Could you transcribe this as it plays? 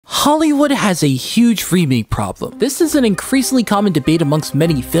Hollywood has a huge remake problem. This is an increasingly common debate amongst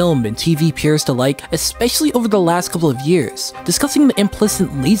many film and TV peers alike, especially over the last couple of years, discussing the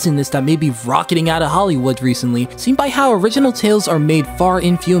implicit laziness that may be rocketing out of Hollywood recently, seen by how original tales are made far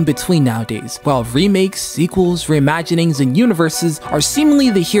and few in between nowadays, while remakes, sequels, reimaginings, and universes are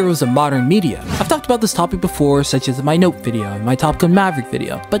seemingly the heroes of modern media. I've talked about this topic before, such as in my Nope video and my Top Gun Maverick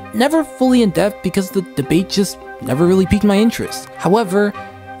video, but never fully in depth because the debate just never really piqued my interest. However,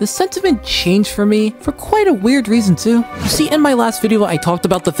 the sentiment changed for me for quite a weird reason too. You see, in my last video I talked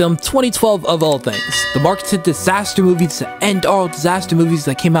about the film 2012 of all things, the marketed disaster movie to end all disaster movies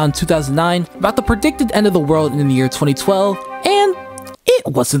that came out in 2009, about the predicted end of the world in the year 2012, and it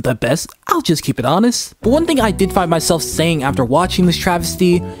wasn't the best, I'll just keep it honest. But one thing I did find myself saying after watching this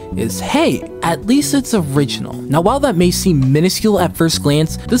travesty is, hey, at least it's original. Now while that may seem minuscule at first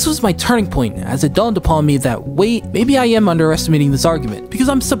glance, this was my turning point as it dawned upon me that wait, maybe I am underestimating this argument, because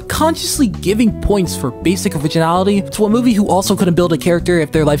I'm subconsciously giving points for basic originality to a movie who also couldn't build a character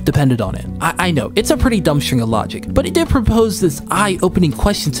if their life depended on it. I know, it's a pretty dumb string of logic, but it did propose this eye-opening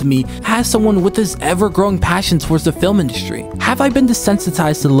question to me as someone with this ever-growing passion towards the film industry. Have I been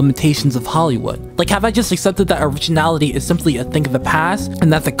desensitized to the limitations of Hollywood? Like, have I just accepted that originality is simply a thing of the past,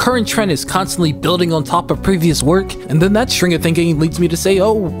 and that the current trend is constantly building on top of previous work? And then that string of thinking leads me to say,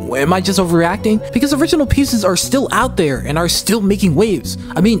 oh, am I just overreacting? Because original pieces are still out there and are still making waves.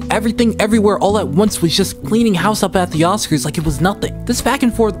 I mean, Everything Everywhere All at Once was just cleaning house up at the Oscars like it was nothing. This back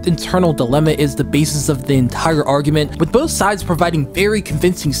and forth internal dilemma is the basis of the entire argument, with both sides providing very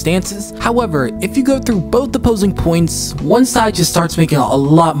convincing stances. However, if you go through both opposing points, one side just starts making a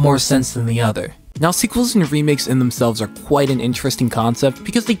lot more sense than the other. Now, sequels and remakes in themselves are quite an interesting concept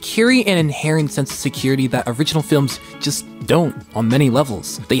because they carry an inherent sense of security that original films just don't on many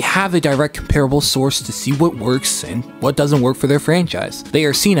levels. They have a direct comparable source to see what works and what doesn't work for their franchise. They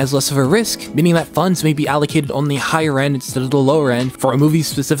are seen as less of a risk, meaning that funds may be allocated on the higher end instead of the lower end for a movie's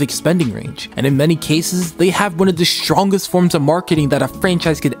specific spending range. And in many cases, they have one of the strongest forms of marketing that a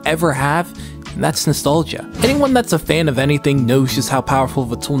franchise could ever have, and that's nostalgia. Anyone that's a fan of anything knows just how powerful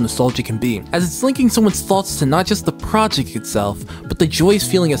of a tool nostalgia can be, as it's linking someone's thoughts to not just the project itself, but the joyous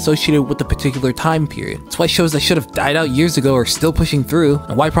feeling associated with the particular time period. It's why shows that should have died out years ago are still pushing through,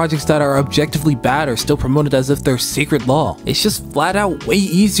 and why projects that are objectively bad are still promoted as if they're sacred law. It's just flat out way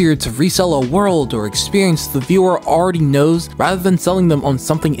easier to resell a world or experience the viewer already knows rather than selling them on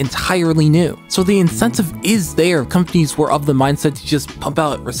something entirely new. So the incentive is there if companies were of the mindset to just pump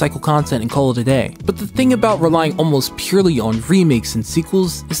out recycled content and call it a day. But the thing about relying almost purely on remakes and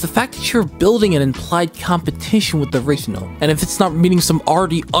sequels is the fact that you're building an implied competition with the original. And if it's not meeting some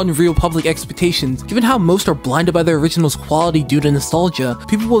already unreal public expectations, given how most are blinded by the original's quality due to nostalgia,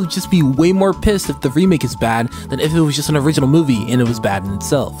 people will just be way more pissed if the remake is bad than if it was just an original movie and it was bad in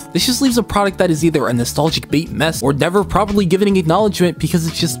itself. This just leaves a product that is either a nostalgic bait mess or never properly given acknowledgement because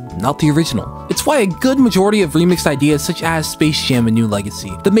it's just not the original. It's why a good majority of remixed ideas such as Space Jam: A New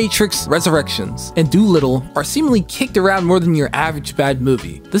Legacy, The Matrix Resurrection, and Doolittle are seemingly kicked around more than your average bad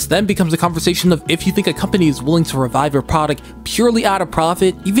movie. This then becomes a conversation of if you think a company is willing to revive your product purely out of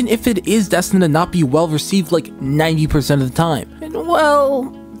profit, even if it is destined to not be well received like 90% of the time. And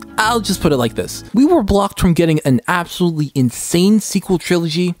well, I'll just put it like this. We were blocked from getting an absolutely insane sequel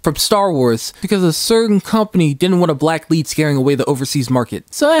trilogy from Star Wars because a certain company didn't want a black lead scaring away the overseas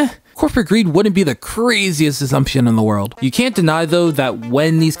market. So corporate greed wouldn't be the craziest assumption in the world. You can't deny though that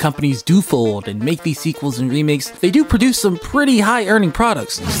when these companies do fold and make these sequels and remakes, they do produce some pretty high earning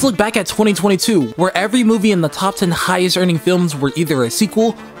products. Just look back at 2022, where every movie in the top 10 highest earning films were either a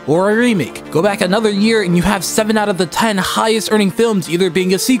sequel or a remake. Go back another year and you have 7 out of the 10 highest earning films either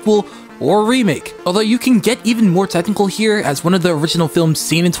being a sequel or a remake. Although you can get even more technical here, as one of the original films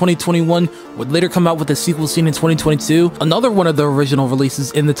seen in 2021 would later come out with a sequel seen in 2022. Another one of the original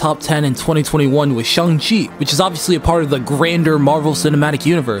releases in the top 10 in 2021 was Shang-Chi, which is obviously a part of the grander Marvel Cinematic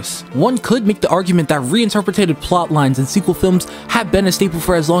Universe. One could make the argument that reinterpreted plot lines in sequel films have been a staple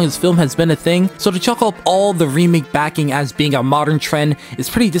for as long as film has been a thing, so to chalk up all the remake backing as being a modern trend is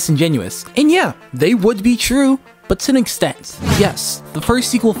pretty disingenuous. And yeah, they would be true, but to an extent. Yes, the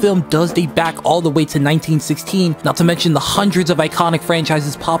first sequel film does date back all the way to 1916, not to mention the hundreds of iconic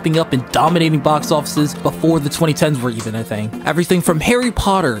franchises popping up and dominating box offices before the 2010s were even a thing. Everything from Harry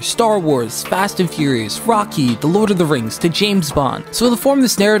Potter, Star Wars, Fast and Furious, Rocky, The Lord of the Rings, to James Bond. So to form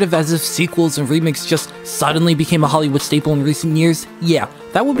this narrative as if sequels and remakes just suddenly became a Hollywood staple in recent years, yeah,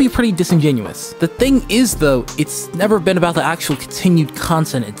 That would be pretty disingenuous. The thing is though, it's never been about the actual continued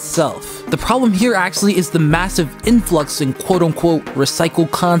content itself. The problem here actually is the massive influx in quote-unquote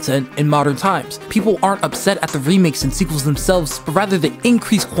recycled content in modern times. People aren't upset at the remakes and sequels themselves, but rather the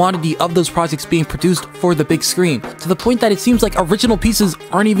increased quantity of those projects being produced for the big screen, to the point that it seems like original pieces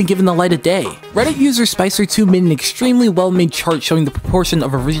aren't even given the light of day. Reddit user Spicer2 made an extremely well-made chart showing the proportion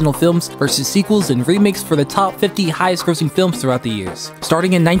of original films versus sequels and remakes for the top 50 highest grossing films throughout the years,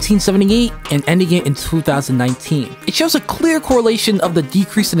 starting in 1978 and ending it in 2019. It shows a clear correlation of the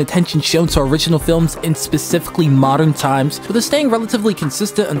decrease in attention shown to original films in specifically modern times, with it staying relatively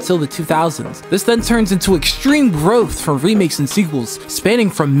consistent until the 2000s. This then turns into extreme growth for remakes and sequels, spanning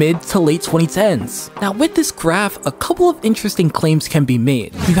from mid to late 2010s. Now with this graph, a couple of interesting claims can be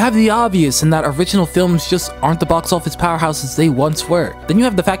made. You have the obvious in that original films just aren't the box office powerhouses they once were. Then you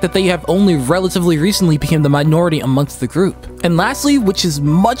have the fact that they have only relatively recently become the minority amongst the group. And lastly, which is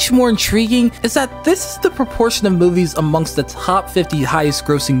much more intriguing, is that this is the proportion of movies amongst the top 50 highest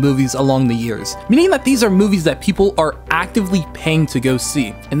grossing movies along the years, meaning that these are movies that people are actively paying to go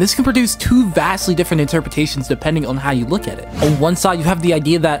see. And this can produce two vastly different interpretations depending on how you look at it. On one side, you have the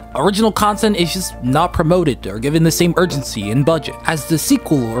idea that original content is just not promoted or given the same urgency and budget as the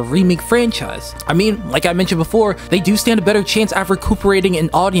sequel or remake franchise. I mean, like I mentioned before, they do stand a better chance at recuperating an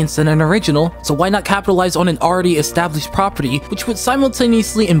audience than an original, so why not capitalize on an already established property, which would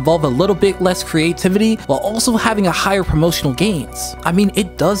simultaneously involve a little bit less creativity while also having a higher promotional gains. I mean,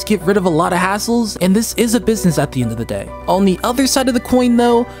 it does get rid of a lot of hassles, and this is a business at the end of the day. On the other side of the coin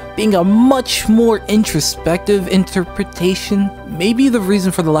though, being a much more introspective interpretation, maybe the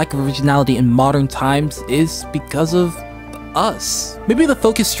reason for the lack of originality in modern times is because of us. Maybe the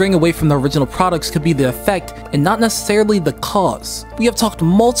focus straying away from the original products could be the effect and not necessarily the cause. We have talked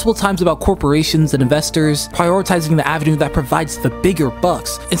multiple times about corporations and investors prioritizing the avenue that provides the bigger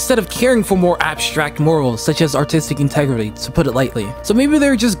bucks instead of caring for more abstract morals such as artistic integrity, to put it lightly. So maybe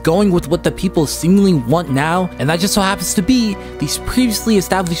they're just going with what the people seemingly want now, and that just so happens to be these previously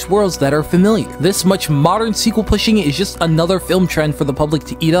established worlds that are familiar. This much modern sequel pushing is just another film trend for the public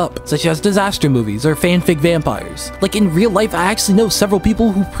to eat up, such as disaster movies or fanfic vampires. Like in real life, I actually know several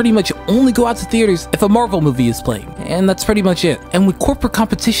people who pretty much only go out to theaters if a Marvel movie is playing, and that's pretty much it. And with corporate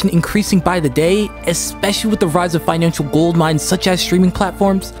competition increasing by the day, especially with the rise of financial gold mines such as streaming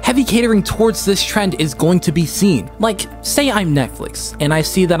platforms, heavy catering towards this trend is going to be seen. Like, say I'm Netflix, and I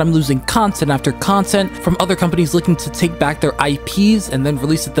see that I'm losing content after content from other companies looking to take back their IPs and then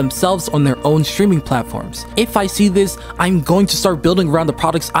release it themselves on their own streaming platforms. If I see this, I'm going to start building around the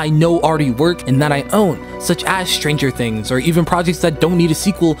products I know already work and that I own, such as Stranger Things, or even projects that don't need a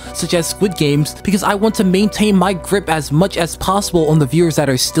sequel such as Squid Games, because I want to maintain my grip as much as possible on the viewers that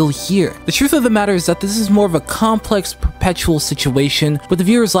are still here. The truth of the matter is that this is more of a complex, perpetual situation, with the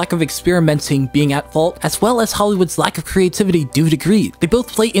viewers' lack of experimenting being at fault, as well as Hollywood's lack of creativity due to greed. They both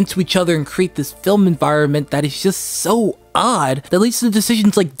play into each other and create this film environment that is just so odd that leads to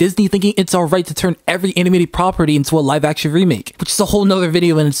decisions like Disney thinking it's alright to turn every animated property into a live-action remake, which is a whole nother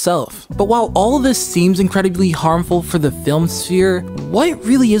video in itself. But while all of this seems incredibly harmful for the film sphere, what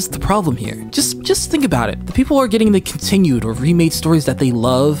really is the problem here? Just think about it. The people are getting the continued or remade stories that they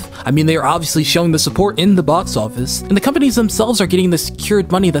love. I mean, they are obviously showing the support in the box office, and the companies themselves are getting the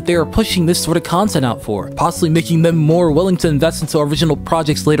secured money that they are pushing this sort of content out for, possibly making them more willing to invest into original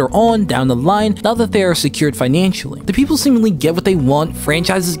projects later on down the line now that they are secured financially. The people seemingly get what they want,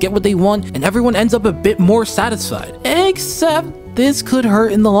 franchises get what they want, and everyone ends up a bit more satisfied. Except this could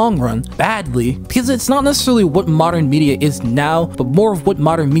hurt in the long run, badly, because it's not necessarily what modern media is now, but more of what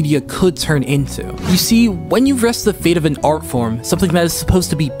modern media could turn into. You see, when you rest the fate of an art form, something that is supposed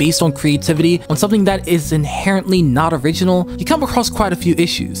to be based on creativity, on something that is inherently not original, you come across quite a few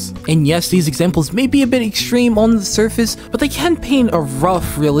issues. And yes, these examples may be a bit extreme on the surface, but they can paint a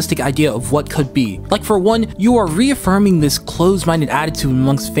rough, realistic idea of what could be. Like for one, you are reaffirming this closed-minded attitude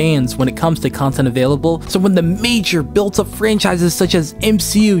amongst fans when it comes to content available, so when the major built-up franchises such as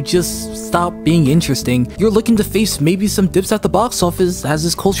MCU just stop being interesting, you're looking to face maybe some dips at the box office as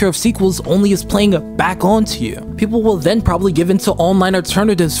this culture of sequels only is playing back onto you. People will then probably give into online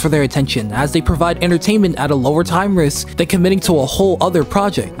alternatives for their attention as they provide entertainment at a lower time risk than committing to a whole other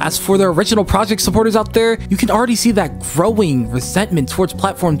project. As for the original project supporters out there, you can already see that growing resentment towards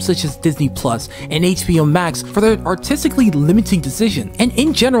platforms such as Disney Plus and HBO Max for their artistically limiting decision. And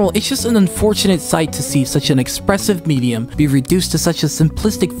in general, it's just an unfortunate sight to see such an expressive medium be reduced to such a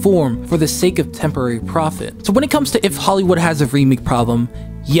simplistic form for the sake of temporary profit. So when it comes to if Hollywood has a remake problem,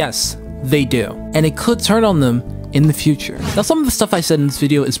 yes, they do. And it could turn on them in the future. Now, some of the stuff I said in this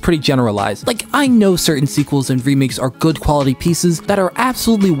video is pretty generalized. Like, I know certain sequels and remakes are good quality pieces that are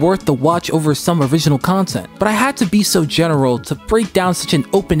absolutely worth the watch over some original content, but I had to be so general to break down such an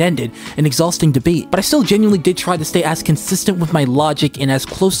open-ended and exhausting debate. But I still genuinely did try to stay as consistent with my logic and as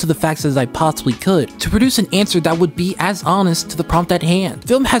close to the facts as I possibly could to produce an answer that would be as honest to the prompt at hand.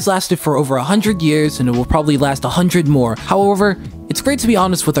 Film has lasted for over 100 years and it will probably last 100 more. However, it's great to be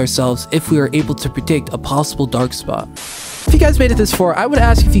honest with ourselves if we are able to predict a possible dark spot. If you guys made it this far, I would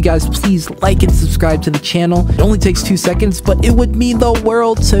ask if you guys please like and subscribe to the channel. It only takes 2 seconds, but it would mean the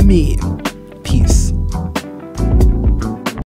world to me. Peace.